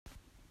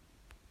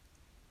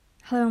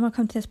Hello and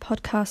welcome to this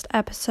podcast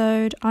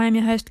episode. I am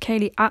your host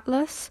Kaylee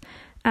Atlas,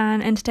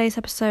 and in today's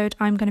episode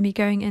I'm going to be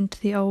going into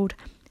the old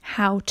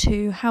how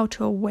to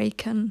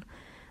awaken.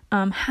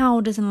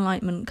 How does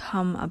enlightenment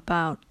come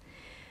about?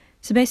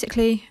 So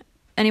basically,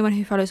 anyone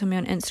who follows me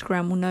on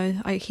Instagram will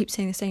know I keep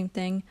saying the same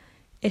thing.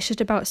 It's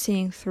just about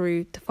seeing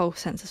through the false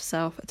sense of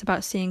self. It's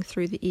about seeing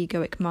through the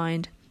egoic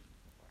mind.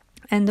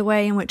 And the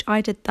way in which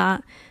I did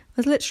that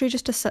was literally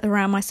just to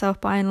surround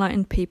myself by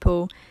enlightened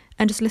people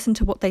and just listen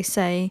to what they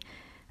say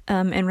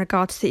in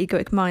regards to the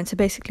egoic mind. So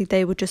basically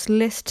they would just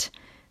list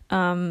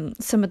some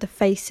of the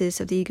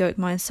faces of the egoic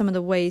mind, some of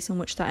the ways in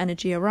which that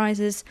energy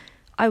arises.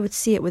 I would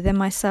see it within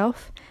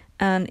myself,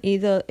 and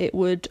either it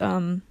would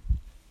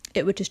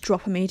just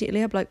drop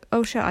immediately. I'd be like,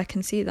 oh shit, I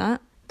can see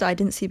that I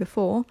didn't see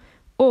before.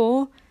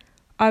 Or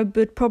I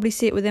would probably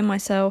see it within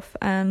myself,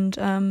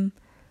 and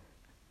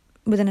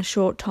within a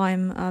short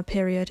time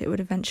period I'd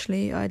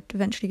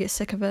eventually get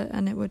sick of it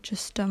and it would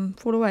just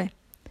fall away.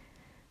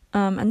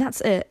 And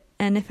that's it.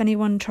 And if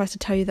anyone tries to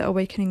tell you that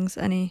awakening's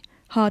any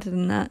harder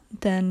than that,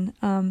 then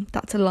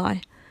that's a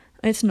lie.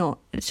 It's not.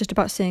 It's just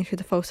about seeing through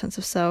the false sense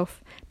of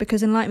self,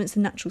 because enlightenment's a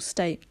natural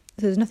state.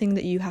 So there's nothing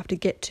that you have to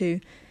get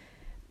to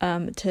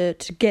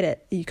get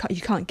it. You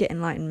can't get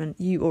enlightenment.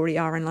 You already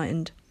are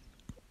enlightened.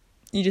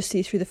 You just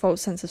see through the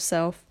false sense of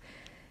self,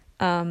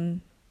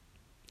 and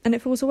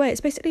it falls away.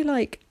 It's basically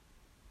like,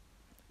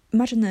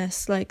 imagine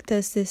this. Like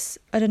there's this.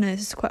 I don't know.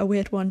 This is quite a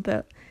weird one,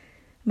 but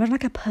imagine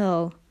like a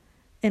pearl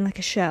in like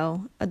a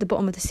shell at the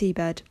bottom of the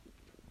seabed,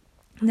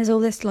 and there's all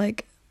this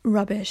like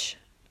rubbish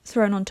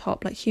thrown on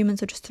top. Like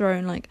humans are just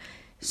throwing like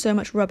so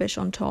much rubbish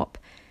on top.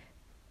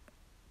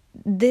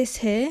 This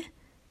here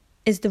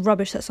is the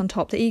rubbish that's on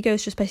top. The ego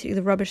is just basically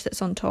the rubbish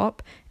that's on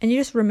top, and you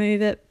just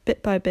remove it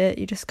bit by bit.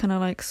 You just kind of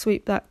like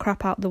sweep that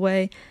crap out the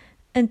way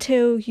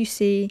until you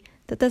see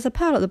that there's a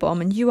pearl at the bottom,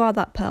 and you are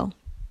that pearl.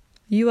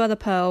 You are the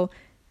pearl,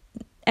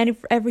 and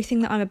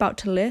everything that I'm about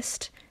to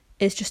list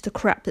is just the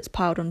crap that's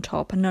piled on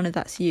top, and none of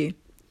that's you.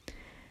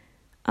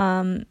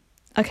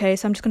 Okay,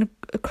 so I'm just going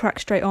to crack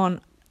straight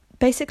on.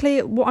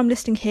 Basically, what I'm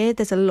listing here,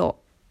 there's a lot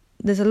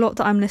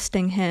that I'm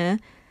listing here,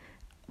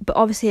 but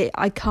obviously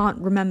I can't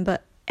remember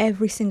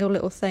every single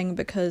little thing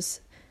because,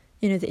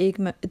 you know, the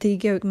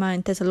egoic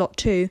mind, there's a lot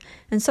too,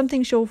 and some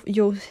things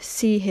you'll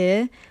see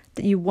here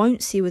that you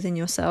won't see within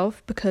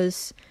yourself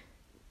because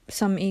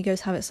some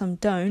egos have it, some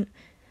don't.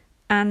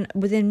 And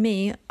within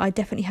me, I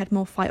definitely had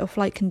more fight or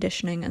flight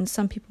conditioning, and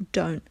some people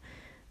don't.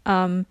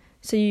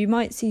 So you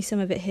might see some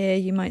of it here,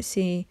 you might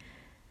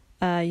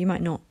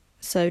not.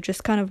 So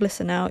just kind of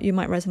listen out. You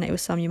might resonate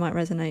with some, you might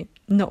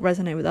not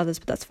resonate with others,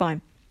 but that's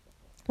fine.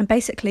 And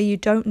basically, you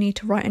don't need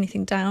to write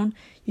anything down.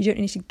 You don't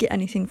need to get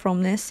anything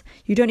from this.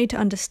 You don't need to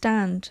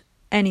understand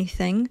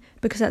anything,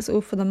 because that's all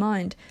for the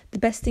mind. The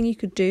best thing you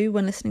could do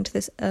when listening to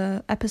this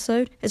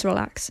episode is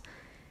relax.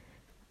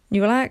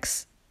 You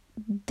relax.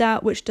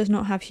 That which does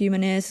not have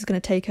human ears is going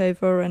to take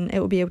over, and it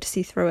will be able to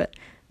see through it.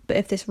 But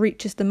if this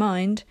reaches the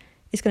mind,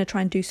 it's going to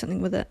try and do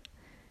something with it.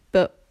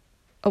 But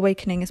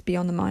awakening is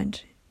beyond the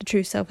mind. The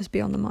true self is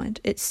beyond the mind.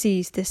 It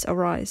sees this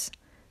arise.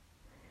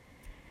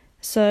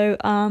 So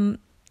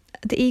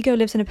the ego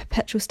lives in a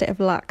perpetual state of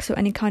lack. So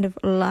any kind of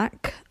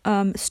lack,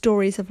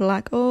 stories of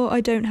lack, oh, I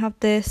don't have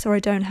this, or I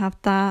don't have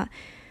that,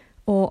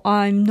 or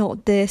I'm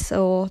not this,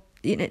 or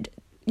you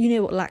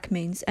know what lack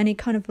means. Any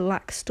kind of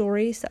lack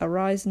stories that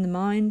arise in the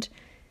mind,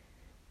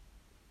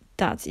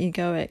 that's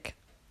egoic.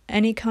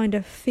 Any kind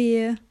of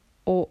fear,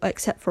 or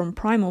except from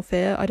primal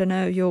fear, I don't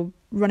know, you're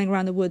running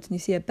around the woods and you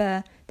see a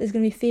bear, there's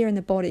going to be fear in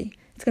the body.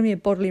 It's going to be a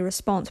bodily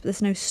response, but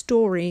there's no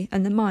story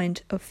in the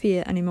mind of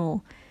fear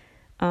anymore,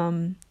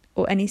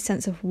 or any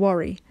sense of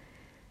worry.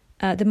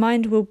 The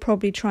mind will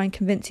probably try and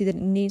convince you that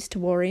it needs to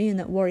worry and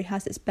that worry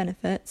has its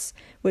benefits,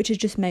 which is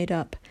just made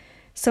up.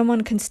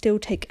 Someone can still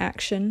take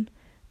action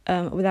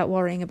without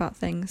worrying about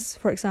things.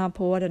 For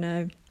example, I don't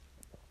know,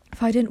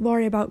 if I didn't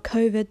worry about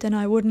COVID, then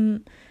I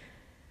wouldn't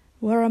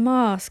wear a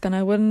mask and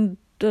I wouldn't,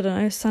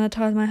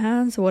 sanitize my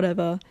hands or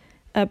whatever.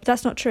 But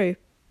that's not true,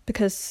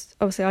 because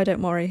obviously I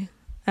don't worry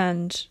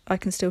and I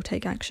can still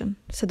take action.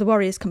 So the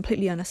worry is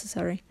completely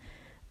unnecessary,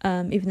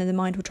 even though the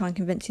mind will try and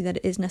convince you that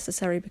it is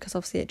necessary, because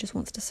obviously it just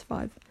wants to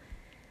survive.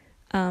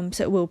 So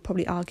it will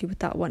probably argue with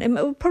that one. It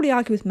will probably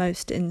argue with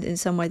most in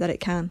some way that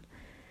it can,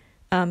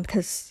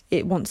 because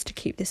it wants to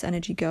keep this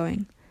energy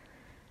going.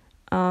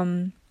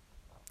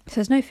 So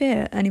there's no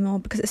fear anymore,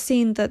 because it's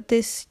seen that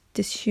this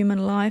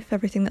human life,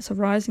 everything that's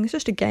arising, is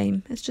just a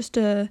game. It's just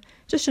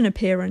an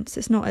appearance.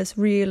 It's not as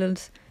real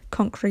and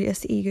concrete as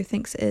the ego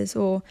thinks it is,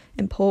 or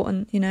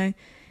important. You know,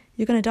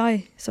 you're going to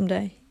die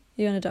someday.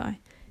 You're going to die.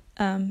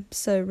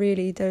 So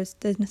really, there's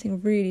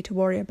nothing really to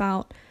worry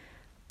about.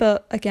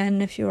 But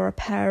again, if you're a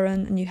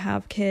parent and you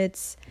have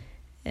kids,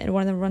 and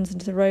one of them runs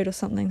into the road or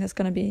something, there's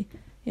going to be,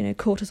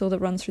 cortisol that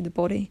runs through the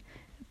body.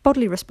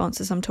 Bodily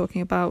responses I'm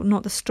talking about,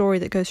 not the story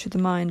that goes through the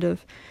mind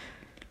of,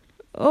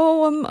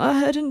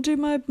 I didn't do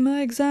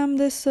my exam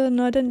this,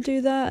 and I didn't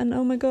do that, and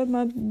oh my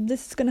god,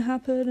 this is going to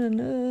happen,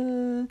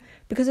 and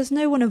because there's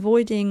no one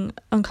avoiding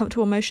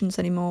uncomfortable emotions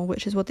anymore,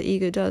 which is what the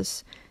ego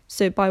does.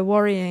 So by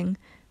worrying,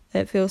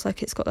 it feels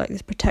like it's got like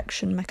this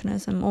protection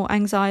mechanism. Or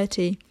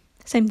anxiety,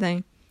 same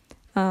thing.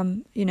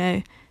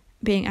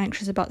 Being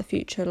anxious about the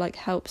future like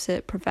helps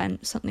it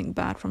prevent something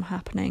bad from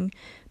happening.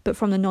 But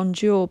from the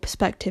non-dual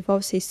perspective,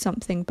 obviously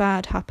something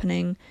bad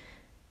happening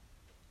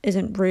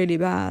isn't really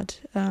bad,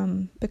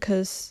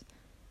 because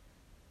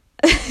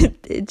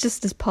it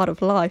just is part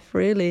of life,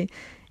 really.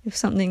 If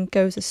something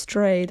goes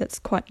astray, that's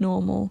quite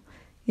normal.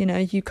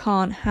 You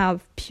can't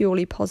have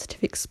purely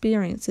positive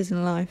experiences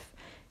in life.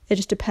 It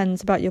just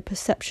depends about your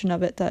perception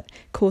of it that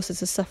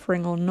causes the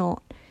suffering or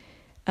not.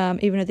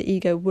 Even though the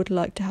ego would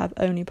like to have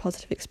only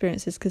positive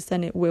experiences, because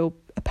then it will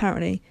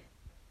apparently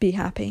be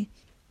happy.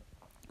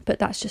 But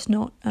that's just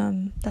not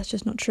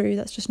true.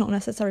 That's just not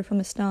necessary from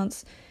the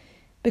stance,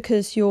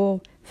 because your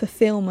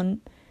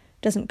fulfillment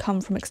doesn't come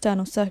from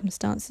external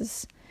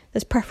circumstances.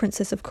 There's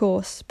preferences, of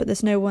course, but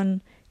there's no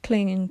one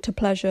clinging to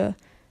pleasure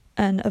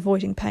and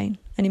avoiding pain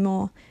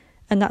anymore.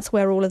 And that's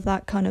where all of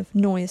that kind of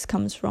noise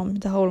comes from,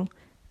 the whole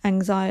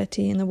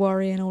anxiety and the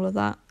worry and all of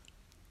that.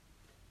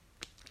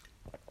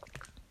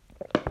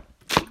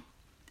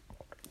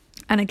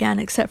 And again,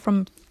 except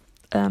from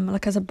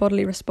like as a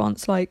bodily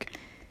response, like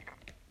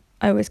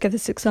I always give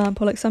this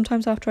example, like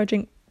sometimes after I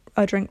drink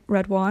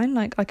red wine,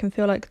 like I can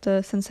feel like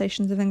the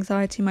sensations of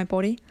anxiety in my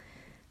body.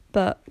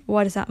 But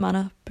why does that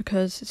matter?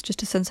 Because it's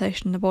just a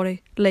sensation in the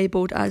body,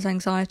 labelled as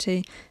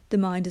anxiety. The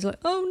mind is like,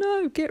 oh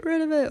no, get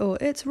rid of it, or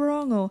it's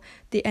wrong, or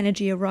the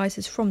energy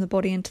arises from the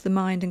body into the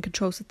mind and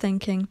controls the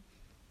thinking.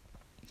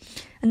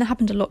 And that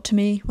happened a lot to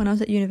me when I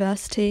was at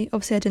university.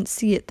 Obviously I didn't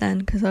see it then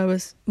because I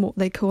was what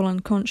they call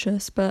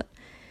unconscious, but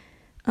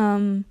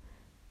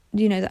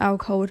the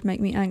alcohol would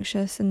make me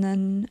anxious, and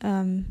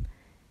then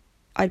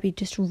I'd be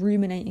just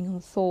ruminating on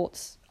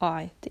thoughts.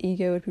 The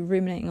ego would be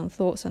ruminating on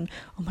thoughts and,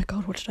 oh my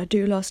god, what did I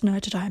do last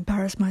night? Did I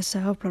embarrass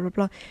myself? Blah, blah,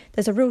 blah.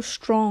 There's a real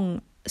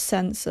strong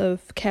sense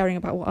of caring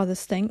about what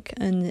others think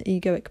and the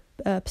egoic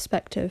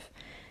perspective,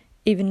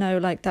 even though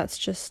like that's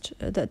just,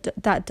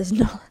 that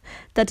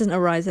doesn't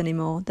arise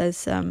anymore.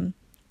 There's not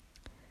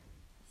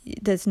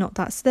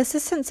that. There's a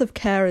sense of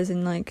care as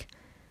in like,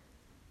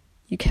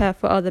 you care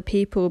for other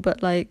people,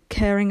 but like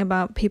caring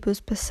about people's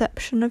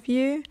perception of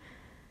you,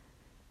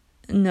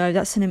 no,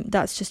 that's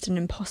just an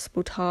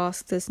impossible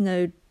task. There's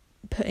no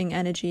putting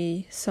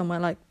energy somewhere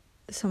like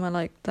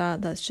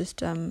that. That's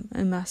just a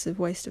massive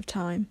waste of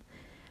time.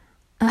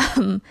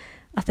 I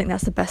think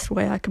that's the best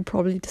way I could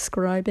probably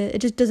describe it. It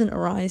just doesn't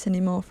arise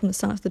anymore from the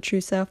stance of the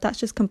true self. That's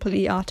just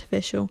completely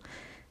artificial,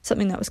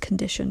 something that was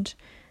conditioned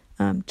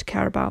to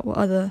care about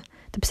the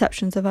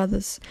perceptions of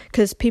others.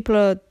 Because people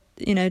are,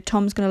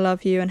 Tom's going to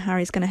love you and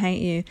Harry's going to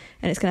hate you,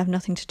 and it's going to have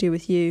nothing to do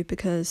with you,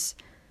 because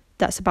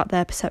that's about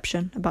their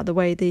perception, about the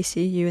way they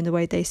see you and the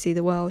way they see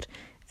the world,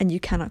 and you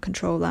cannot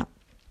control that.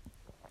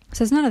 So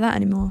there's none of that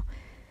anymore.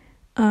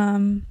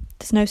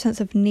 There's no sense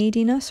of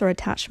neediness or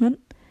attachment.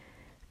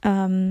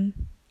 For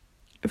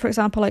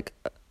example, like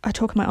I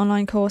talk in my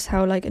online course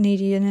how like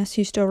neediness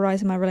used to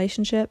arise in my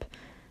relationship.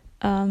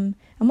 And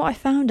what I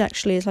found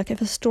actually is like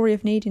if a story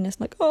of neediness,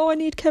 like, oh, I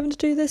need Kevin to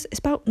do this, it's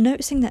about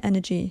noticing the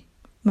energy,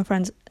 my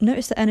friends.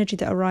 Notice the energy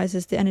that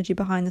arises, the energy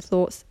behind the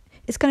thoughts.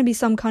 It's going to be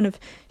some kind of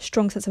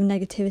strong sense of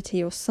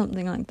negativity or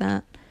something like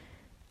that.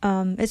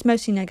 It's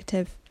mostly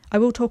negative. I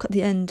will talk at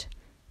the end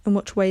in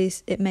which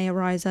ways it may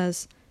arise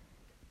as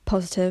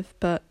positive,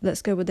 but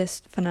let's go with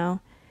this for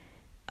now.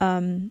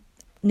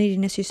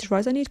 Neediness used to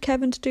arise. I need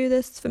Kevin to do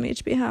this for me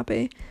to be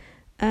happy.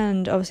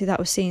 And obviously that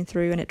was seen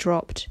through and it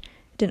dropped.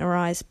 It didn't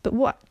arise. But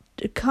what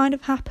kind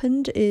of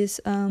happened is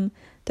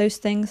those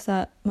things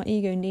that my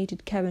ego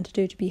needed Kevin to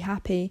do to be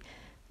happy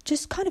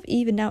just kind of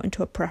evened out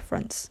into a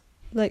preference.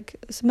 Like,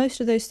 so most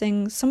of those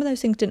things, some of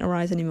those things didn't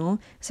arise anymore.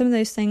 Some of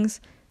those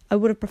things I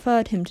would have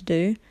preferred him to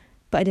do,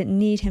 but I didn't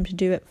need him to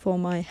do it for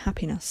my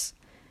happiness.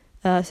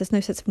 So there's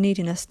no sense of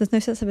neediness. There's no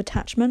sense of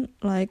attachment.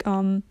 Like,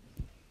 for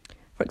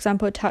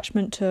example,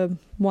 attachment to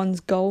one's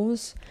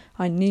goals.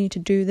 I need to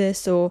do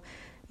this, or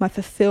my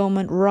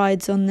fulfillment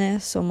rides on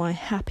this, or my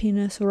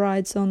happiness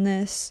rides on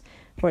this,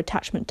 or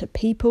attachment to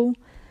people.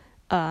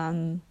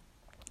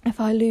 If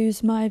I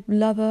lose my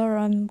lover,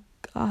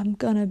 I'm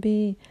gonna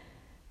be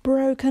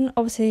broken.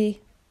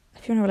 Obviously,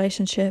 if you're in a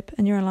relationship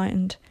and you're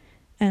enlightened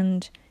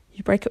and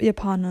you break up with your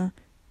partner,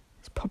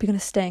 it's probably going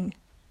to sting.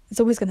 It's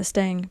always going to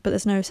sting, but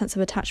there's no sense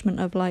of attachment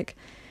of like,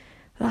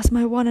 that's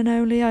my one and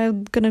only,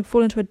 I'm going to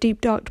fall into a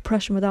deep dark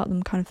depression without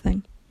them kind of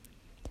thing.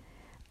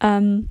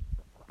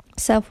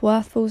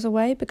 Self-worth falls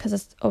away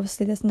because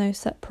obviously there's no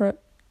separate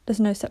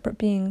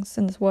beings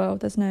in this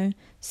world. There's no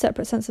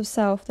separate sense of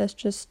self. There's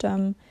just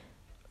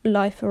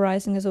life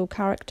arising as all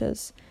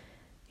characters.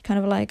 Kind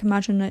of like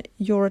imagine that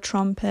you're a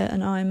trumpet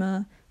and I'm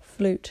a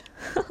flute.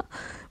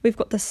 We've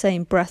got the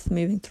same breath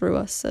moving through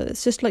us, so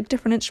it's just like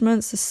different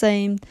instruments, the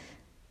same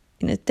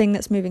thing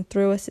that's moving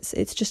through us.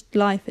 It's just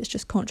life, it's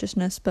just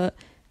consciousness, but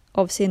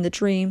obviously in the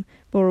dream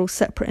we're all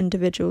separate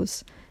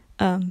individuals,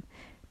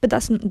 but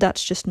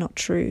that's just not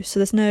true. So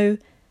there's no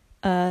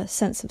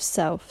sense of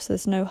self. So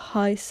there's no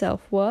high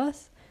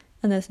self-worth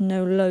and there's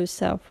no low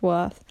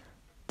self-worth.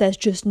 There's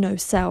just no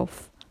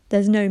self.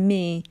 There's no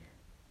me.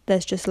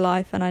 There's just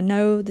life. And I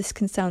know this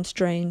can sound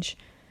strange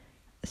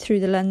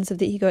through the lens of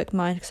the egoic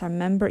mind, because I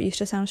remember it used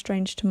to sound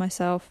strange to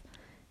myself,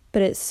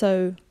 but it's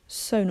so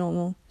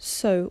normal,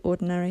 so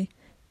ordinary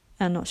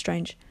and not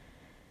strange.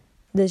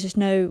 There's just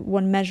no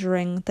one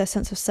measuring their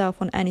sense of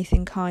self on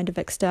anything kind of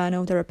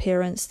external, their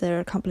appearance,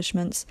 their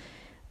accomplishments,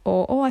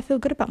 or, oh, I feel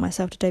good about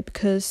myself today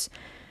because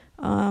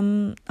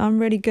I'm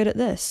really good at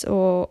this,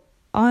 or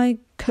I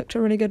cooked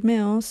a really good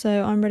meal,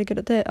 so I'm really good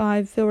at this.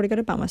 I feel really good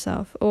about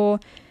myself, or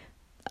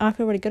I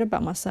feel really good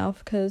about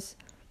myself because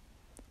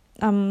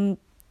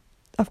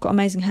I've got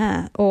amazing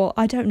hair, or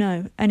I don't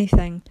know,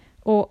 anything,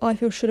 or I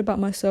feel shit about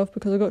myself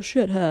because I got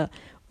shit hair,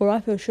 or I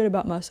feel shit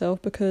about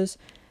myself because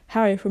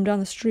Harry from down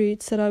the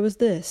street said I was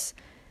this.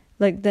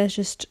 Like, there's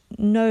just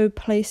no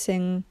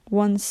placing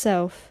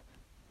oneself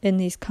in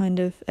these kind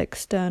of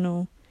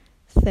external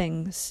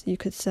things, you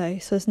could say.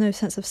 So there's no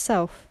sense of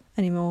self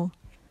anymore.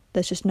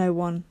 There's just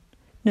no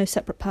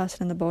separate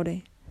person in the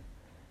body.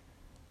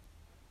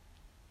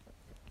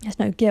 There's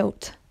no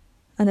guilt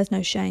and there's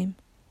no shame.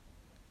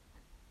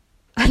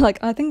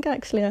 Like, I think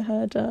actually I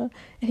heard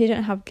if you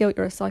don't have guilt,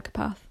 you're a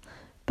psychopath.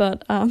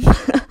 But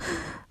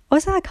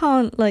also I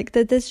can't, like,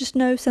 there's just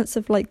no sense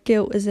of, like,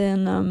 guilt as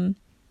in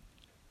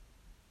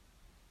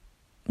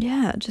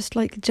just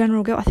like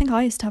general guilt. I think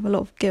I used to have a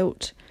lot of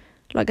guilt,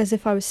 like as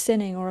if I was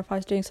sinning or if I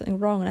was doing something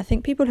wrong. And I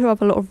think people who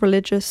have a lot of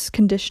religious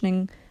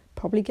conditioning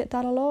probably get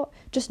that a lot.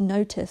 Just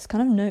notice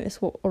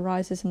what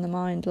arises in the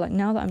mind. Like,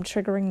 now that I'm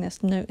triggering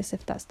this, notice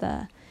if that's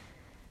there.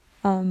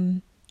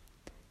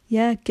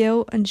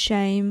 Guilt and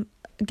shame.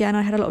 Again,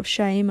 I had a lot of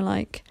shame,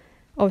 like,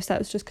 obviously that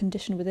was just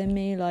conditioned within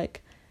me,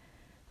 like,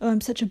 oh,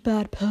 I'm such a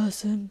bad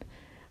person,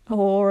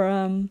 or,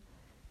 oh,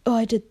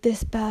 I did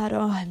this bad,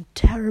 oh, I'm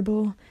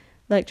terrible,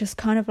 like, just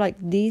kind of like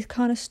these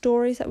kind of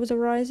stories that was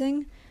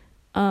arising,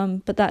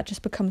 but that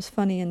just becomes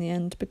funny in the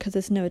end, because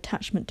there's no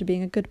attachment to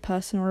being a good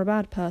person or a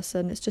bad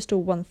person. It's just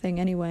all one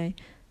thing anyway.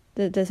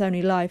 There's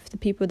only life. The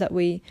people that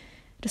we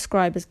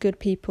describe as good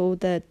people,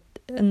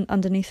 and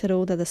underneath it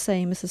all, they're the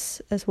same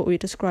as what we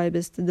describe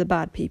as the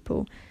bad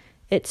people.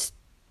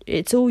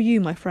 It's all you,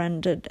 my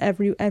friend, and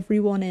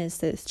everyone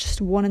is. It's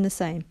just one and the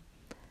same.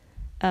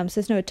 So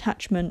there's no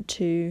attachment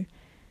to.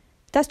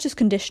 That's just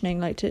conditioning.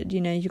 Like,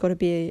 you got to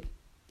be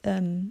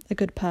a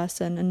good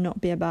person and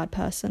not be a bad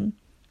person.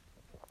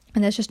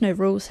 And there's just no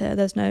rules here.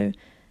 There's no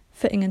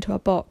fitting into a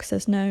box.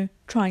 There's no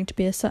trying to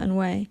be a certain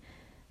way.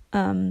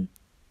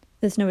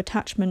 There's no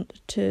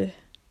attachment to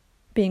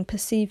being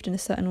perceived in a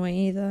certain way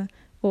either,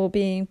 or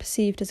being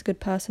perceived as a good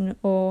person,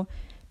 or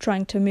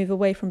trying to move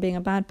away from being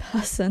a bad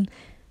person.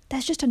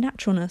 There's just a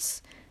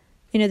naturalness.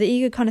 The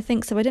ego kind of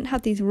thinks if I didn't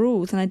have these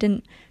rules and I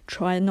didn't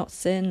try and not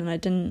sin and I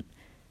didn't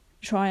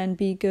try and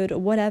be good or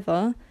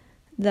whatever,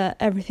 that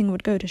everything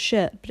would go to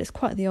shit. But it's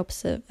quite the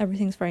opposite.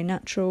 Everything's very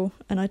natural,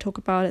 and I talk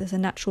about it as a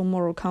natural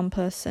moral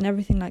compass and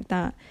everything like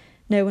that.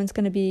 No one's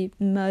going to be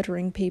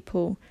murdering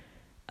people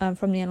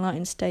from the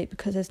enlightened state,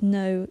 because there's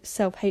no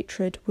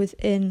self-hatred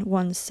within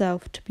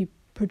oneself to be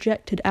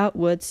projected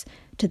outwards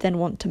to then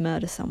want to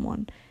murder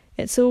someone.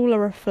 It's all a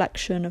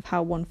reflection of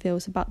how one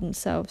feels about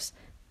themselves,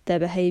 their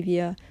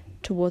behaviour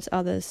towards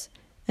others,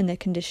 and their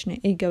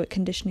egoic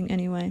conditioning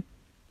anyway.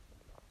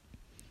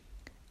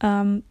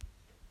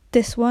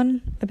 This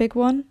one, a big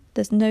one,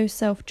 there's no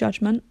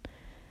self-judgment.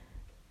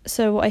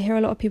 So what I hear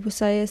a lot of people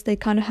say is they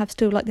kind of have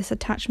still like this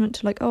attachment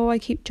to, like, oh, I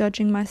keep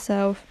judging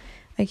myself.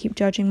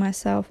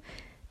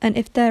 And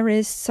if there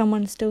is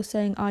someone still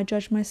saying, I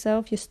judge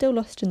myself, you're still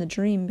lost in the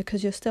dream,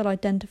 because you're still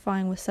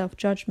identifying with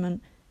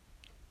self-judgment.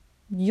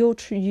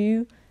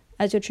 You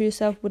as your true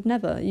self would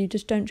never. You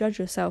just don't judge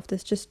yourself.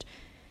 It's just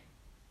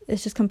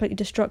completely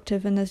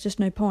destructive, and there's just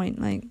no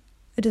point. Like,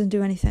 it doesn't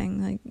do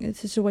anything. Like,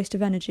 it's just a waste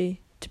of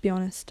energy, to be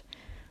honest.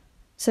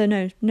 So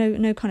no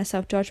kind of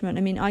self-judgment.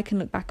 I mean, I can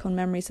look back on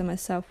memories of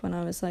myself when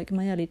I was like in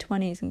my early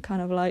 20s and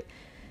kind of like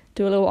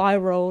do a little eye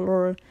roll,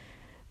 or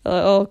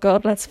oh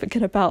god, let's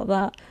forget about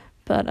that.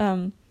 But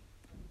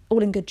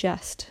all in good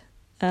jest,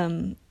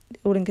 all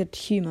in good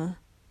humour.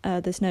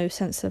 There's no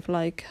sense of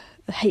like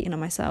hating on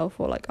myself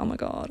or like, oh my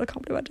god, I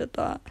can't believe I did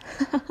that.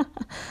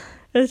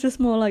 It's just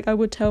more like I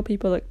would tell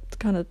people like the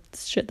kind of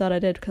shit that I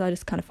did, because I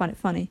just kind of find it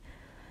funny.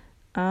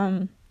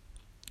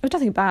 It was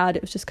nothing bad.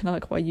 It was just kind of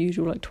like what a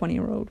usual like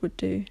 20-year-old would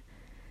do.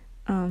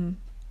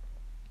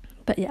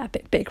 But yeah, a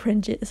bit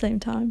cringy at the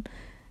same time.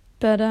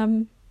 But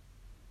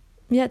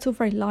it's all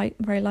very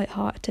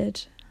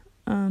light-hearted.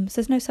 So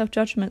there's no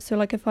self-judgment. So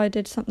like if I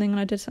did something and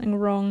I did something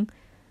wrong,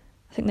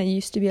 I think there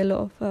used to be a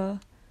lot of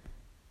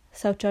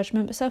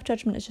self-judgment, but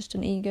self-judgment is just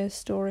an ego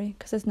story,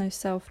 because there's no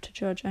self to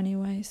judge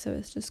anyway. So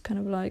it's just kind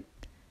of like,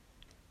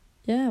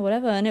 yeah,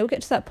 whatever. And it will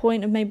get to that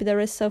point of maybe there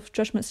is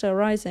self-judgment still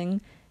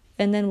arising,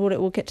 and then what it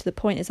will get to the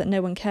point is that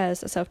no one cares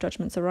that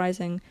self-judgment's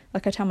arising.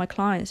 Like I tell my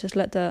clients, just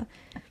let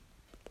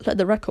let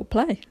the record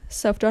play.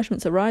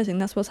 Self-judgment's arising,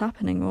 that's what's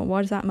happening. Well,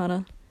 why does that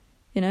matter?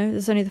 You know,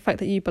 it's only the fact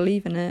that you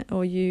believe in it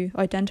or you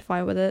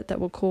identify with it that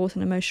will cause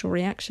an emotional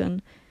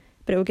reaction.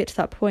 But it will get to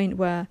that point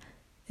where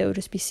it will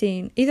just be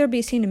seen. Either it'll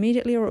be seen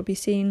immediately or it'll be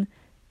seen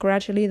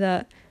gradually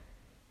that,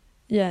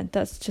 yeah,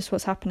 that's just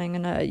what's happening.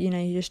 And,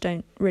 you just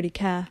don't really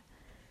care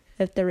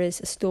if there is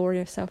a story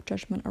of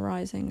self-judgment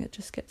arising. It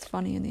just gets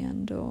funny in the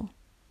end or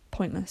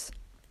pointless.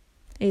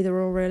 Either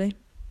or, really.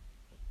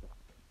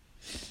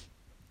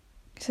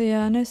 So,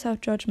 yeah, no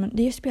self-judgment.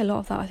 There used to be a lot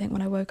of that, I think,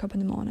 when I woke up in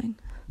the morning.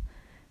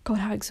 God,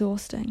 how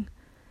exhausting.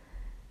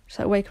 Just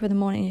like wake up in the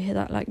morning, you hear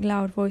that like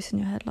loud voice in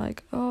your head,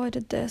 like, oh, I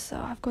did this,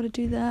 oh, I've got to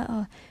do that,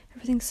 oh,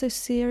 everything's so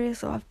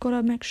serious, oh, I've got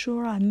to make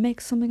sure I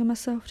make something of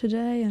myself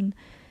today, and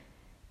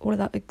all of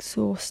that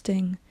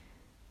exhausting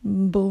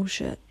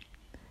bullshit.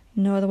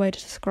 No other way to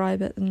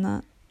describe it than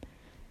that.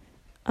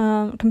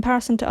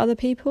 Comparison to other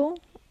people,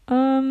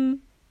 well,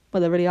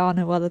 there really are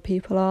no other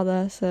people, are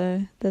there?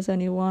 So there's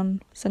only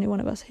one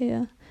of us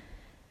here.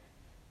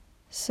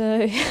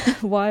 So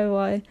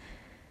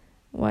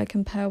why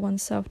compare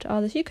oneself to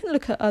others? You can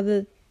look at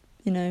other,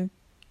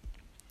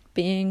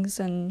 beings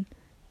and,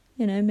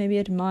 maybe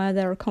admire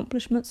their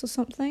accomplishments or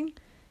something.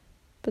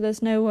 But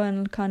there's no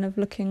one kind of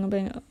looking and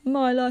being, oh,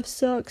 my life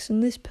sucks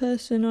and this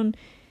person on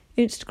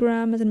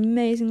Instagram has an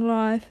amazing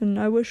life and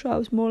I wish I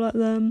was more like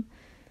them.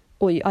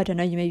 Or, I don't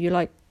know, you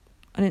like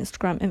an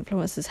Instagram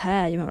influencer's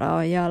hair. You might be like,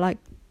 oh, yeah, I like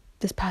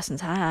this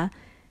person's hair.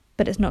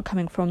 But it's not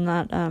coming from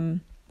that,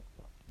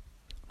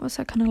 what's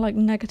that kind of like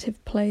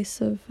negative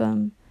place of,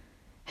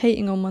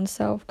 hating on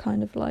oneself,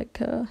 kind of like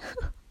do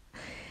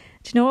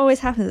you know what always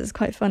happens? It's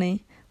quite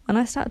funny when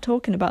I start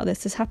talking about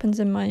this happens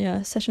in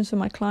my sessions with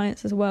my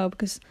clients as well,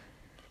 because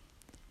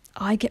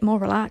I get more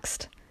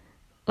relaxed.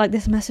 Like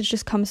this message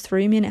just comes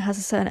through me and it has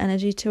a certain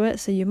energy to it,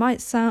 so you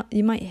might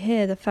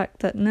hear the fact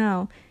that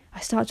now I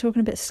start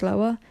talking a bit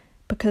slower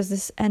because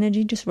this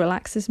energy just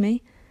relaxes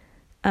me,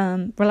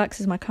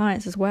 relaxes my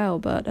clients as well,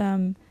 but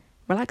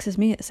relaxes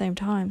me at the same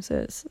time. So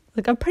it's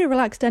like I'm pretty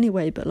relaxed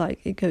anyway, but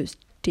like it goes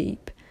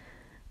deep.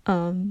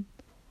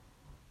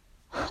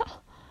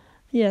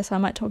 Yeah, so I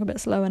might talk a bit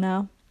slower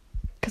now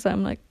because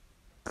I'm like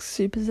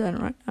super zen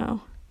right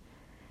now.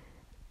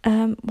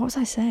 What was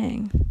I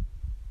saying?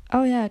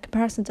 Oh yeah,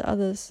 comparison to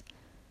others.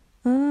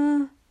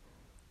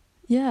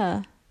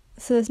 Yeah,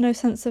 so there's no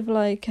sense of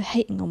like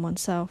hating on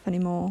oneself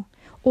anymore,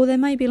 or there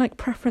may be like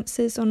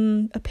preferences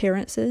on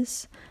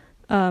appearances.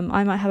 I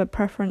might have a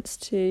preference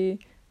to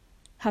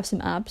have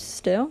some abs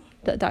still,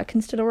 that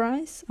can still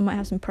arise. I might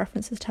have some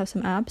preferences to have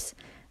some abs.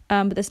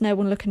 But there's no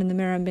one looking in the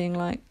mirror and being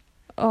like,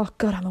 oh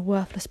God, I'm a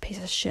worthless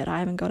piece of shit, I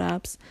haven't got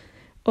abs.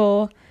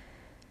 Or,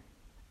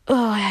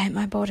 oh, I hate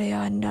my body,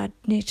 I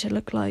need to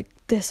look like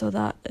this or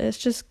that. It's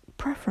just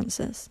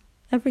preferences.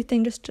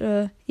 Everything just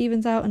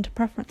evens out into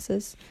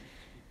preferences.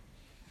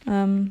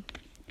 Yeah.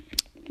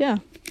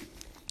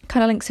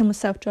 Kind of links in with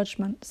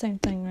self-judgment. Same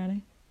thing,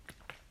 really.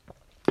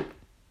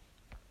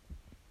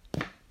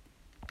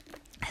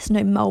 There's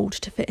no mould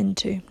to fit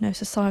into. No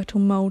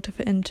societal mould to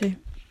fit into.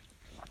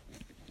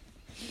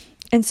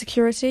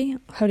 Insecurity,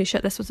 holy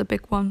shit, this was a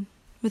big one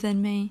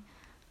within me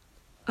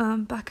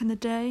back in the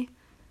day.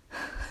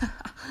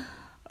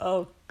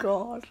 Oh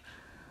God.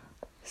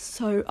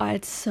 So I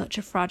had such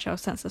a fragile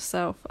sense of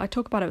self. I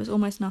talk about it as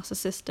almost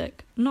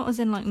narcissistic. Not as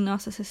in like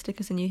narcissistic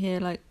as in you hear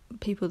like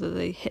people that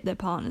they hit their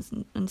partners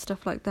and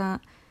stuff like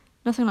that.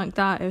 Nothing like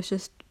that. It was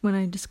just when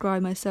I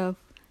describe myself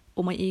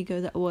or my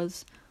ego that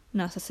was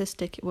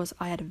narcissistic, it was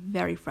I had a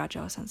very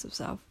fragile sense of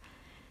self.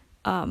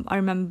 I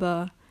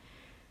remember,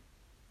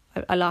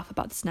 I laugh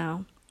about this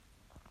now.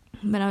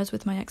 When I was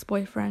with my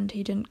ex-boyfriend,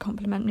 he didn't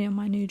compliment me on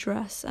my new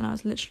dress, and I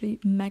was literally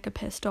mega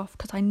pissed off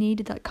because I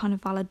needed that kind of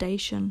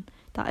validation,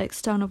 that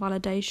external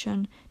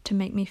validation to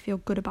make me feel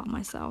good about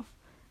myself.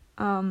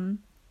 That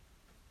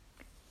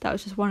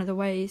was just one of the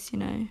ways,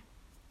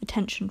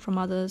 attention from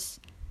others.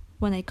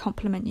 When they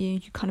compliment you,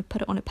 you kind of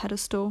put it on a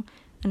pedestal,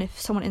 and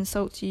if someone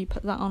insults you, you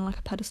put that on like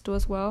a pedestal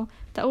as well.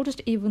 That all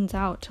just evens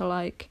out to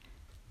like,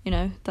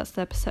 that's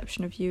their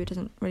perception of you. It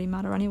doesn't really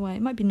matter anyway.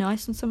 It might be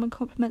nice when someone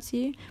compliments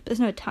you, but there's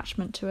no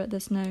attachment to it.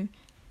 There's no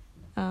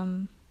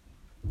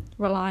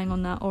relying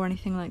on that or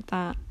anything like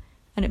that.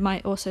 And it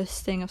might also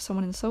sting if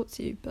someone insults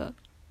you, but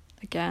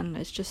again,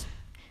 it's just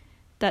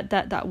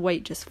that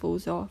weight just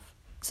falls off.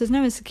 So there's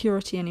no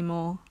insecurity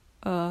anymore.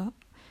 God,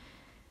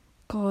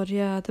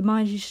 yeah, the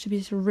mind used to be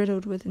just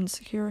riddled with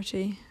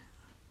insecurity.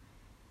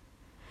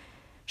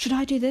 Should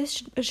I do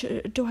this?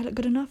 Do I look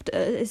good enough?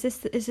 Is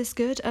this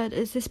good?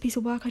 Is this piece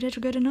of work I did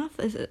good enough?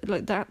 Is it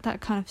like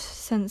that kind of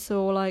sense,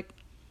 or like,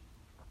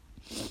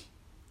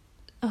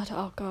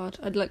 oh God,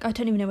 I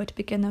don't even know where to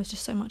begin. There was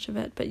just so much of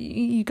it. But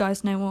you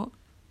guys know what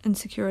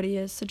insecurity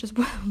is, so just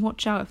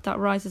watch out if that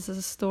rises as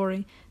a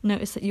story.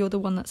 Notice that you're the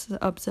one that's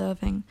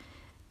observing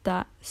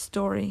that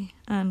story,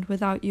 and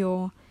without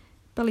your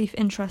belief,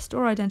 interest,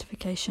 or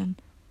identification,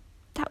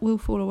 that will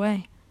fall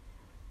away.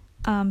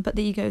 But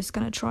the ego is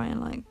going to try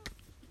and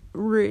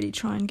really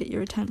try and get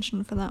your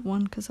attention for that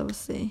one, because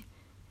obviously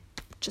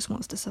it just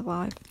wants to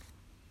survive.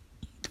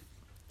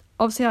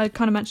 obviously I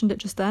kind of mentioned it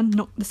just then,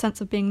 not the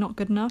sense of being not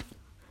good enough.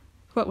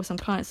 I've worked with some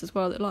clients as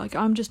well that like,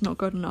 I'm just not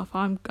good enough.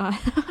 I'm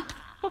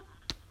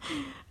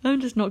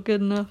just not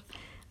good enough.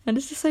 And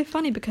it's just so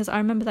funny because I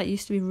remember that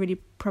used to be really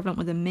prevalent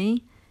within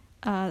me.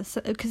 Because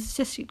it's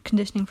just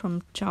conditioning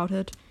from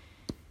childhood.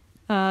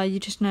 You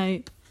just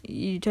know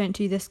you don't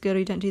do this good or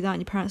you don't do that,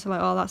 and your parents are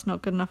like, oh, that's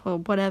not good enough or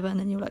whatever, and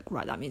then you're like,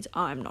 right, that means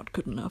I'm not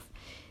good enough.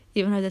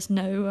 Even though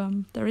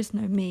there is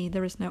no me,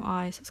 there is no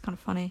I, so it's kind of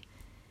funny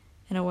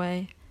in a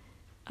way.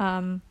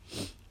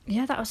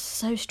 Yeah, that was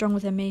so strong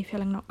within me,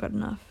 feeling not good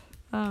enough.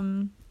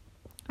 And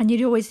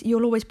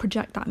you'll always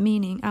project that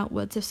meaning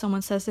outwards. If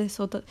someone says this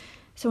or that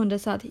someone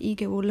does that, the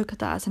ego will look at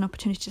that as an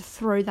opportunity to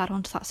throw that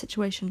onto that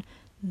situation.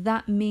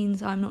 That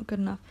means I'm not good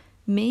enough.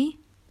 Me,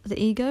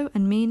 the ego,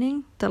 and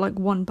meaning, they're like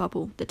one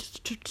bubble that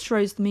just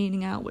throws the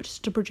meaning out, which is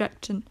a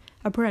projection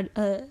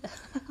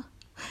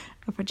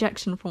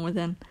from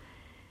within.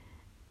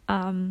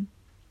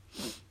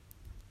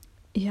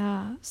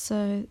 Yeah,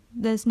 so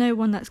there's no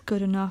one that's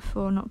good enough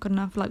or not good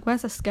enough. Like,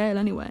 where's the scale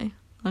anyway?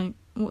 Like,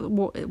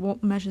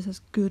 what measures as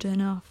good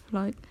enough?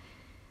 Like,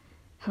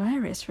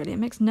 hilarious, really. It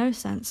makes no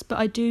sense. But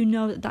I do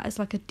know that is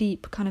like a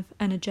deep kind of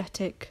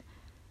energetic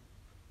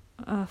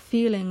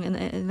feeling,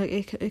 and like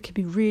it could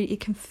be really, it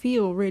can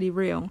feel really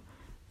real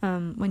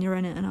when you're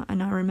in it.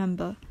 And I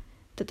remember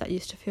that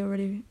used to feel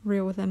really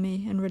real within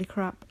me and really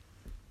crap.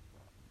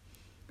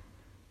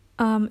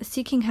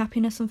 Seeking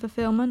happiness and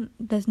fulfillment,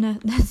 there's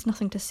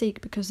nothing to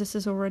seek, because this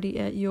is already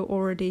it. You're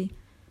already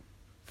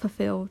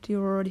fulfilled.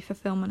 You're already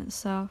fulfillment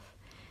itself.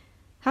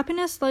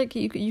 Happiness, like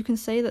you can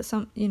say that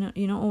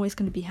you're not always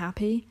going to be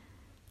happy.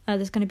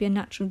 There's going to be a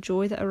natural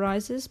joy that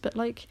arises, but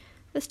like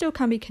there still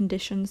can be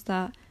conditions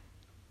that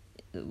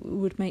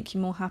would make you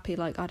more happy.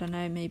 Like, I don't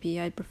know, maybe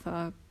I'd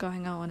prefer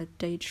going out on a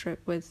day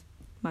trip with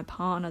my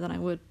partner than I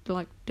would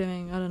like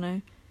doing, I don't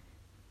know,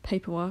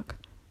 paperwork.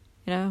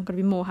 You know, I'm going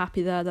to be more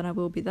happy there than I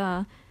will be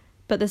there.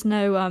 But there's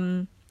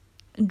no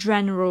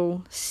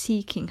general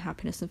seeking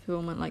happiness and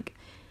fulfillment. Like,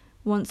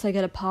 once I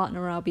get a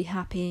partner, I'll be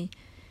happy.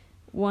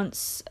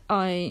 Once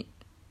I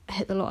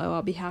hit the lotto,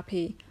 I'll be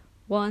happy.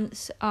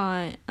 Once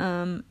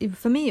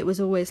for me, it was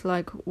always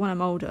like when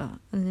I'm older,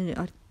 and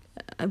then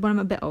when I'm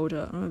a bit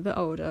older,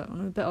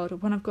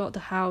 when I've got the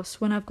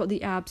house, when I've got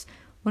the abs,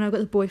 when I've got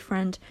the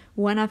boyfriend,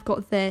 when I've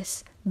got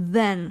this,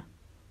 then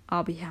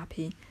I'll be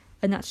happy.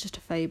 And that's just a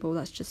fable.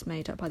 That's just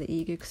made up by the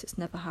ego, because it's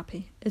never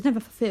happy. It's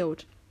never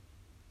fulfilled.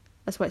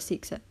 That's why it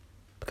seeks it.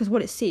 Because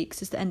what it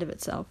seeks is the end of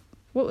itself.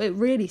 What it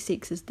really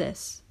seeks is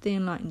this, the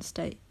enlightened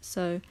state.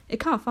 So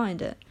it can't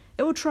find it.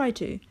 It will try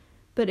to,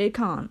 but it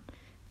can't.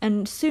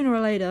 And sooner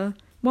or later,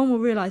 one will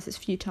realise it's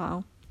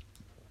futile.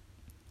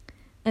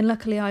 And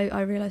luckily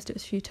I realised it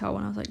was futile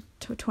when I was like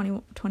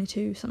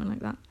 22, something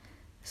like that.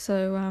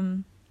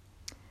 So,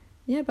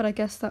 yeah, but I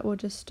guess that will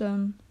just,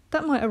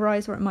 that might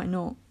arise or it might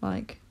not.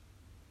 Like,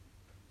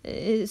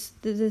 there's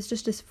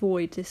just this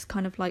void, this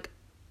kind of like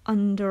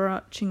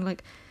underarching,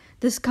 like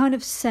this kind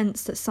of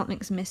sense that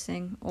something's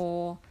missing,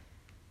 or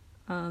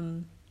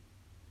something's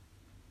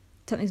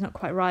not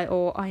quite right,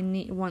 or I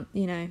need one,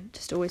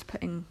 just always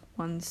putting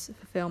one's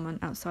fulfillment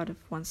outside of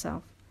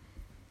oneself.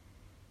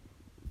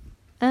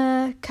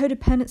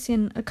 Codependency,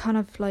 and I kind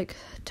of like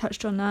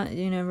touched on that,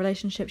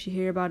 relationships, you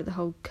hear about it, the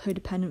whole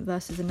codependent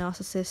versus the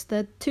narcissist.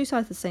 They're two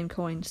sides of the same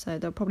coin, so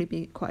they'll probably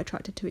be quite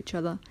attracted to each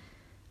other.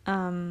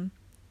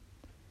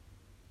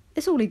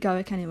 It's all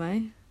egoic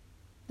anyway.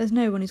 There's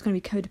no one who's going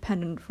to be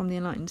codependent from the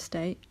enlightened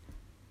state,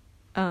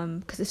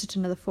 because it's just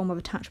another form of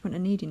attachment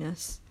and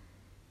neediness.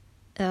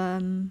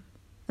 And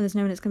there's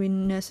no one that's going to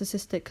be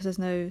narcissistic, because there's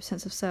no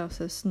sense of self, so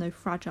there's no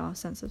fragile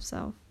sense of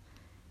self.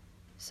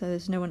 So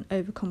there's no one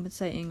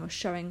overcompensating or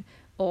showing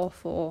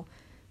off or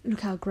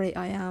look how great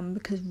I am,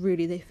 because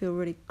really they feel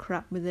really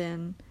crap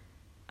within.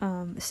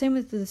 Same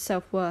with the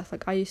self-worth.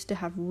 Like, I used to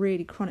have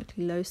really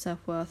chronically low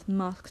self-worth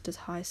masked as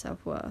high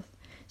self-worth.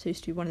 So I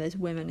used to be one of those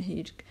women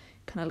who'd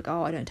kind of like,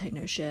 oh, I don't take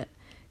no shit.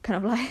 Kind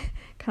of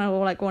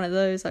like one of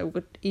those. I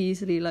would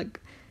easily,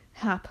 like,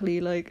 happily,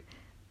 like,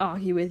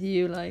 argue with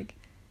you, like,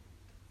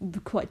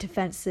 quite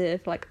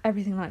defensive, like,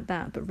 everything like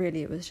that. But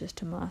really it was just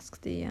to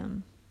mask the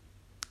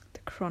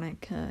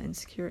chronic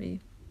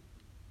insecurity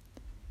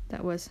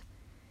that was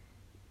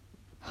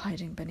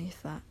hiding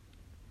beneath that.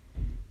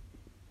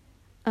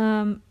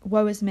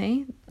 Woe is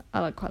me.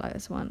 I quite like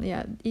this one.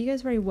 Yeah,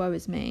 ego's very woe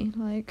is me.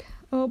 Like,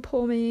 oh,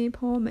 poor me,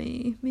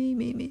 me.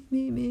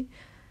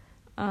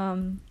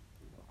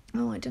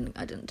 Oh, I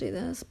didn't do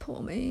this.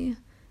 Poor me.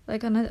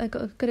 Like, and I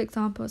got a good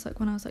example. It's like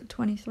when I was like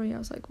 23. I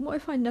was like, what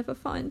if I never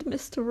find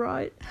Mr.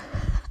 Right?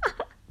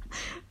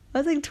 I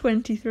was like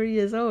 23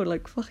 years old.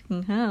 Like,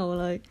 fucking hell.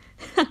 Like,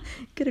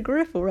 get a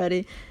grip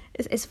already.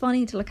 It's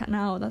funny to look at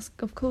now. That's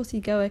of course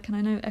egoic, and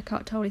I know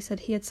Eckhart Tolle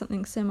said he had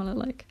something similar.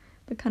 Like,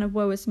 the kind of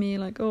woe is me,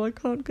 like, oh, I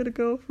can't get a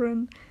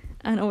girlfriend.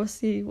 And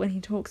obviously when he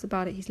talks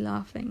about it, he's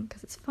laughing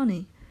because it's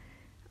funny.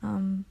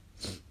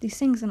 These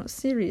things are not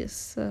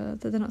serious. They're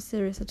not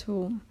serious at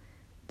all.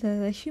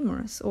 They're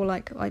humorous. Or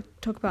like, I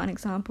talk about an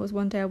example, is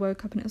one day I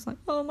woke up and it was like,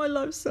 oh, my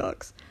life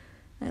sucks.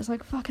 And it's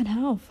like, fucking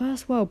hell,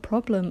 first world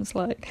problems,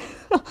 like,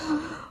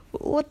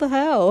 what the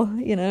hell,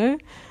 you know?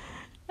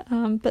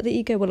 But the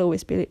ego will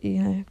always be,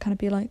 you know, kind of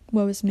be like,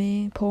 woe is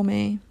me, poor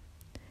me.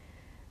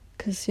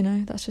 Because, you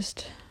know, that's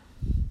just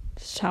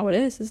how it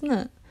is, isn't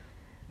it?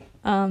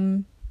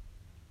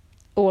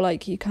 Or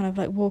like you kind of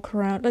like walk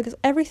around, like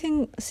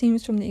everything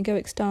seems from the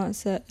egoic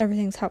stance that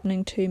everything's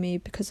happening to me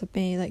because of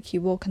me. Like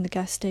you walk in the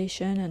gas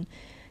station and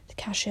the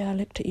cashier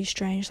looked at you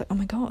strange, like, oh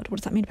my god, what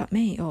does that mean about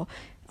me? Or,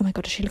 oh my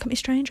god, does she look at me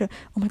strange? Or,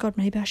 oh my god,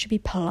 maybe I should be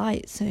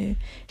polite so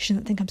she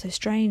doesn't think I'm so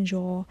strange.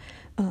 Or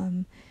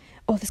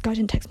oh, this guy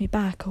didn't text me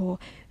back. Or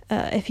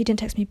if he didn't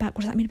text me back,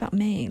 what does that mean about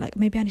me? Like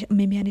maybe I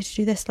need to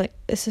do this. Like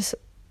it's just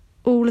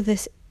all of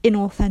this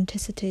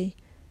inauthenticity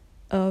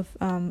of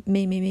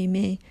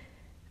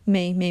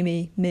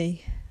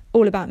me,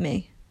 all about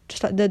me.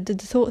 Just like the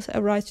thoughts that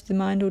arise to the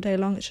mind all day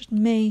long, it's just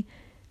me.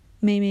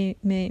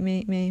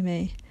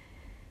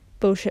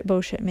 Bullshit,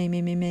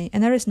 me.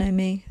 And there is no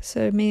me,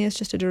 so me is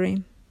just a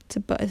dream.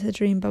 It's a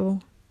dream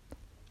bubble.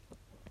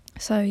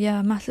 So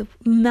yeah,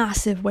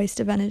 massive waste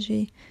of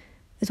energy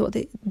is what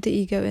the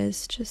ego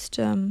is. Just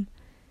a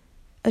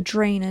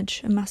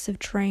massive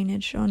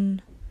drainage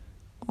on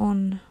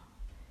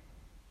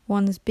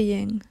one's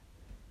being.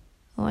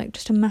 Like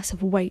just a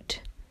massive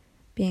weight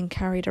being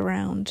carried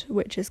around,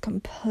 which is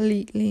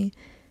completely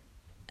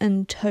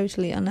and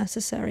totally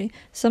unnecessary.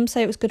 Some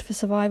say it was good for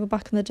survival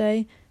back in the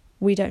day.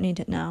 We don't need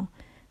it now.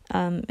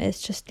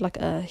 It's just like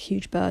a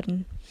huge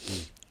burden.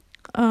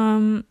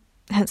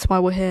 Hence why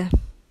we're here.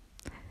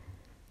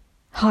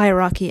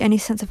 Hierarchy, any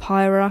sense of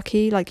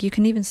hierarchy, like you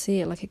can even see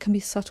it, like it can be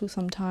subtle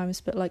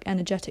sometimes, but like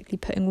energetically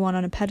putting one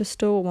on a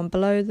pedestal or one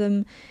below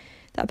them.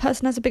 That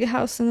person has a bigger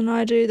house than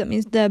I do, that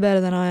means they're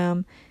better than I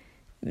am.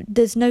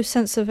 There's no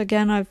sense of,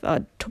 again, I've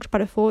talked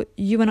about it before,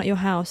 you are not your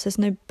house. There's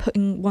no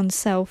putting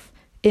oneself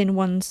in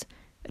one's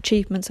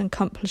achievements and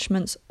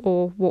accomplishments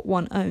or what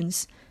one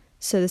owns.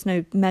 So there's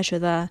no measure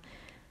there.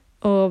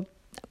 Or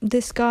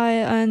this guy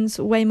earns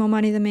way more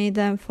money than me,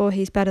 therefore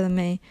he's better than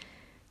me.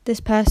 This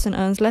person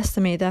earns less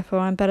than me, therefore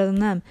I'm better than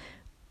them.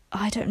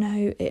 I don't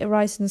know, it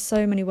arises in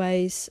so many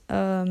ways.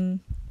 Putting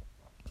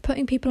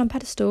people on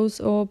pedestals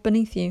or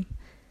beneath you.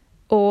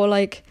 Or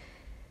like,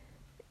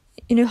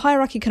 you know,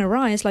 hierarchy can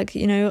arise, like,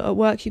 you know, at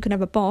work you can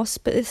have a boss,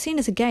 but it's seen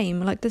as a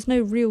game. Like there's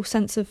no real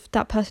sense of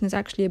that person is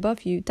actually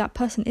above you. That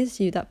person is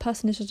you. That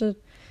person is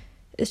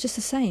it's just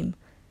the same.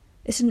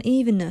 It's an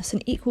evenness,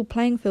 an equal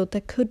playing field.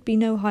 There could be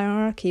no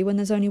hierarchy when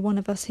there's only one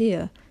of us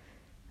here.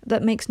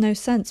 That makes no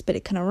sense, but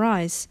it can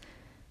arise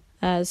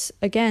as,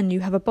 again,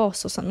 you have a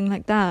boss or something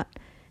like that,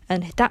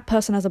 and that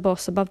person has a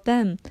boss above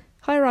them.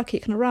 Hierarchy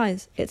can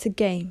arise. It's a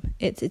game.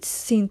 It's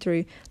seen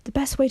through. The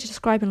best way to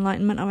describe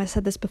enlightenment, I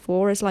said this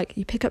before, is like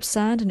you pick up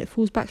sand and it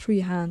falls back through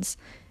your hands.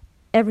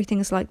 Everything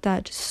is like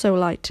that, just so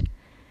light.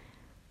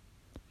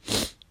 I'm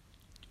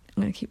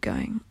going to keep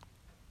going.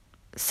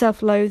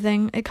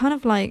 Self-loathing, it kind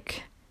of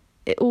like,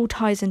 it all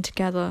ties in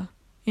together.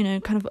 You know,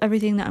 kind of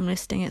everything that I'm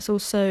listing, it's all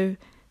so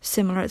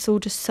similar. It's all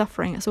just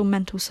suffering. It's all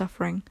mental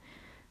suffering.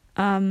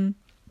 So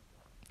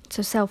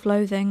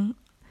self-loathing,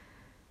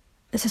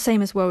 it's the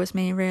same as woe is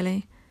me,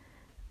 really.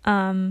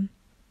 Also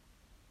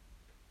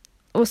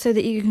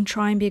the ego can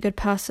try and be a good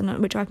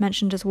person, which I've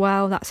mentioned as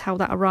well. That's how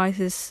that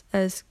arises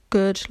as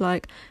good.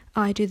 Like,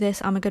 I do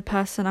this, I'm a good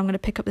person, I'm going to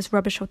pick up this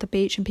rubbish off the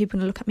beach and people are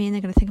going to look at me and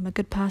they're going to think I'm a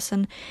good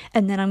person,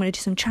 and then I'm going to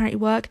do some charity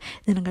work,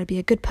 then I'm going to be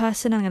a good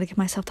person, I'm going to give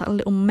myself that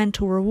little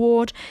mental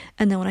reward,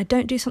 and then when I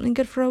don't do something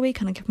good for a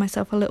week, I'm going to give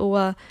myself a little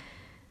a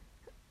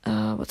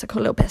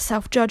little bit of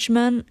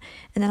self-judgment,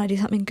 and then I do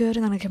something good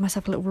and then I give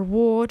myself a little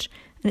reward.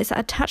 And it's that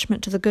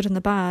attachment to the good and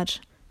the bad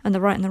and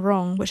the right and the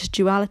wrong, which is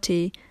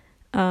duality,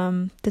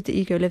 that the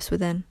ego lives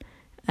within,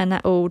 and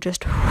that all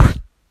just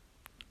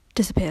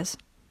disappears,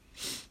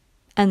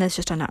 and there's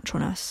just a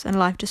naturalness, and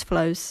life just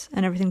flows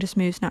and everything just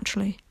moves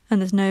naturally,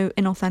 and there's no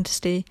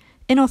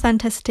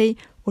inauthenticity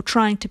or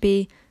trying to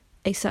be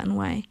a certain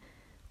way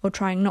or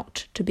trying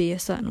not to be a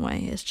certain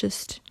way. It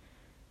just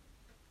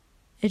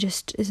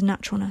is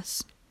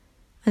naturalness.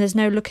 And there's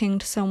no looking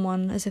to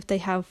someone as if they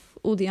have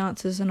all the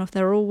answers and if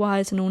they're all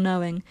wise and all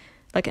knowing.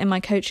 Like in my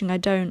coaching, I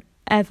don't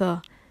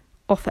ever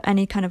offer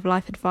any kind of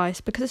life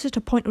advice because it's just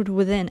a point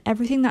within.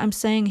 Everything that I'm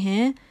saying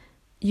here,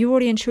 you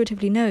already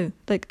intuitively know.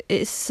 Like,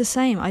 it's the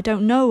same. I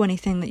don't know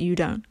anything that you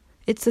don't.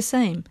 It's the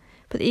same.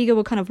 But the ego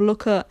will kind of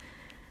look at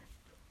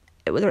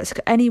whether it's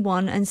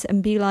anyone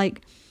and be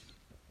like,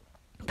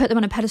 put them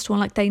on a pedestal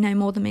and like they know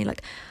more than me.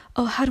 Like,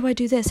 oh, how do I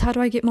do this? How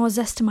do I get more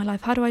zest in my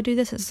life? How do I do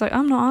this? It's like,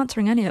 I'm not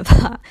answering any of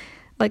that.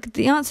 Like,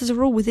 the answers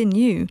are all within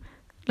you.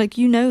 Like,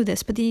 you know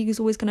this, but the ego is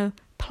always going to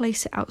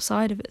place it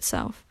outside of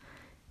itself.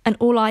 And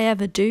all I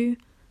ever do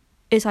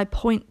is I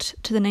point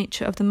to the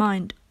nature of the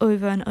mind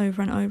over and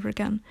over and over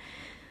again.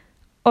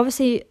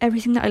 Obviously,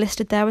 everything that I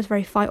listed there was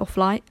very fight or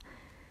flight.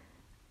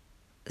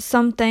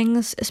 Some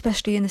things,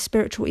 especially in the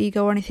spiritual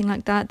ego or anything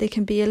like that, they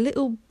can be a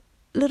little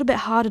bit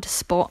harder to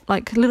spot,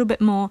 like a little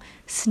bit more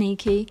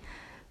sneaky.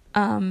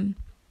 But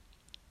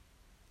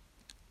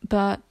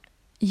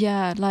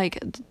yeah, like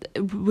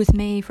with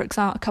me, for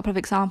example, a couple of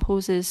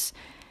examples is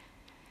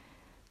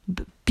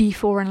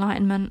before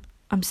enlightenment,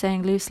 I'm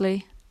saying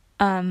loosely,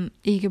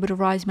 ego would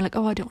arise and be like,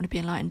 oh, I don't want to be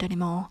enlightened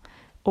anymore.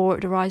 Or it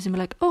would arise and be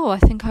like, oh, I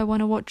think I want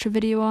to watch a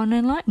video on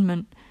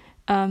enlightenment.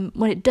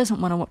 When it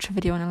doesn't want to watch a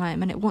video on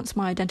enlightenment, it wants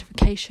my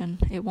identification.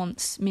 It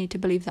wants me to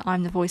believe that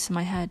I'm the voice in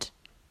my head.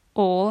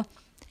 Or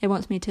it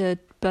wants me to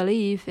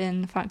believe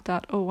in the fact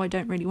that, oh, I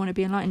don't really want to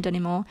be enlightened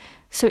anymore.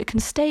 So it can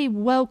stay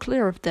well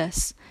clear of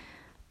this,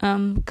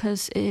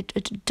 because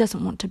it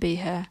doesn't want to be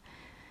here.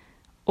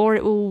 Or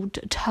it will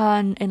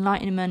turn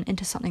enlightenment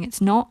into something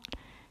it's not.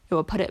 It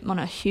will put it on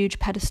a huge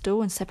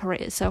pedestal and separate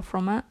itself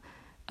from it,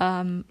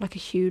 like a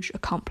huge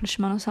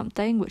accomplishment or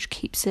something, which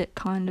keeps it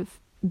kind of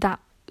that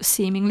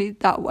seemingly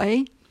that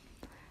way.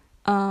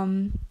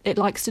 It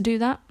likes to do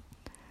that,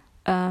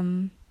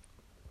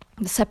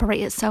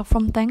 separate itself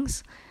from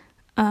things,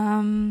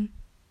 so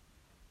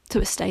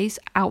it stays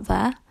out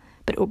there,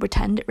 but it will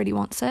pretend it really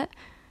wants it.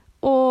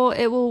 Or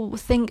it will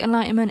think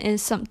enlightenment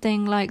is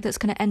something like that's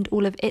going to end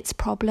all of its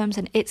problems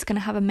and it's going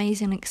to have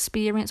amazing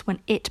experience when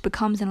it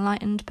becomes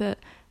enlightened, but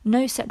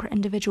no separate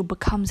individual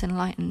becomes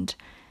enlightened.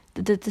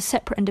 The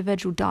separate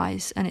individual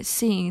dies, and it's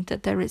seeing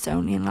that there is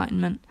only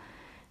enlightenment.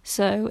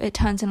 So it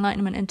turns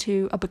enlightenment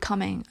into a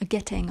becoming, a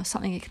getting, or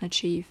something it can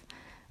achieve.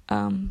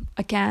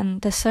 Again,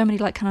 there's so many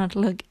like kind of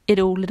like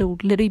little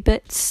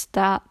bits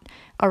that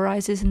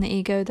arises in the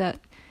ego that,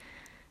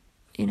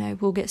 you know,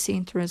 will get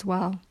seen through as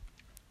well.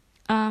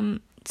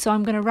 So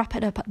I'm going to wrap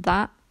it up at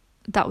that.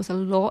 That was a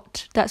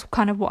lot. That's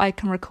kind of what I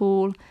can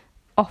recall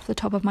off the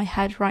top of my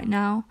head right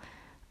now.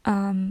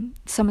 Some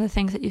of the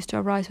things that used to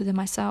arise within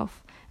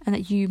myself and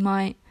that you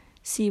might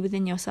see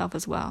within yourself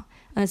as well.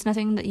 And there's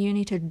nothing that you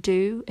need to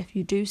do if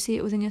you do see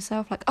it within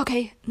yourself. Like,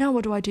 okay, now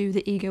what do I do?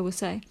 The ego will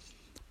say.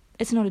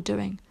 It's not a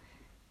doing.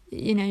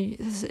 You know,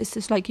 it's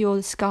just like you're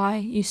the sky.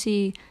 You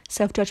see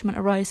self-judgment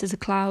arise as a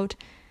cloud.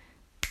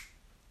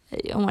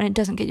 And when it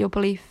doesn't get your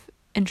belief,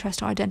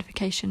 interest or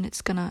identification,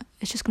 it's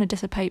just gonna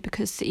dissipate,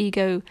 because the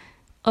ego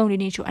only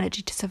needs your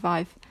energy to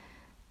survive.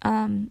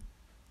 And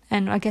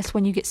I guess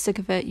when you get sick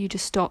of it, you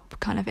just stop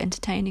kind of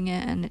entertaining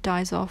it, and it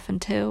dies off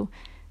until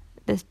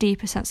there's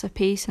deeper sense of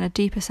peace and a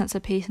deeper sense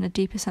of peace and a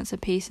deeper sense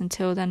of peace,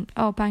 until then,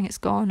 oh bang, it's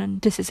gone,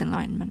 and this is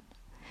enlightenment.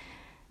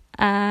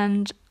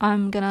 And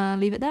I'm gonna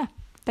leave it there.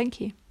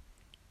 Thank you.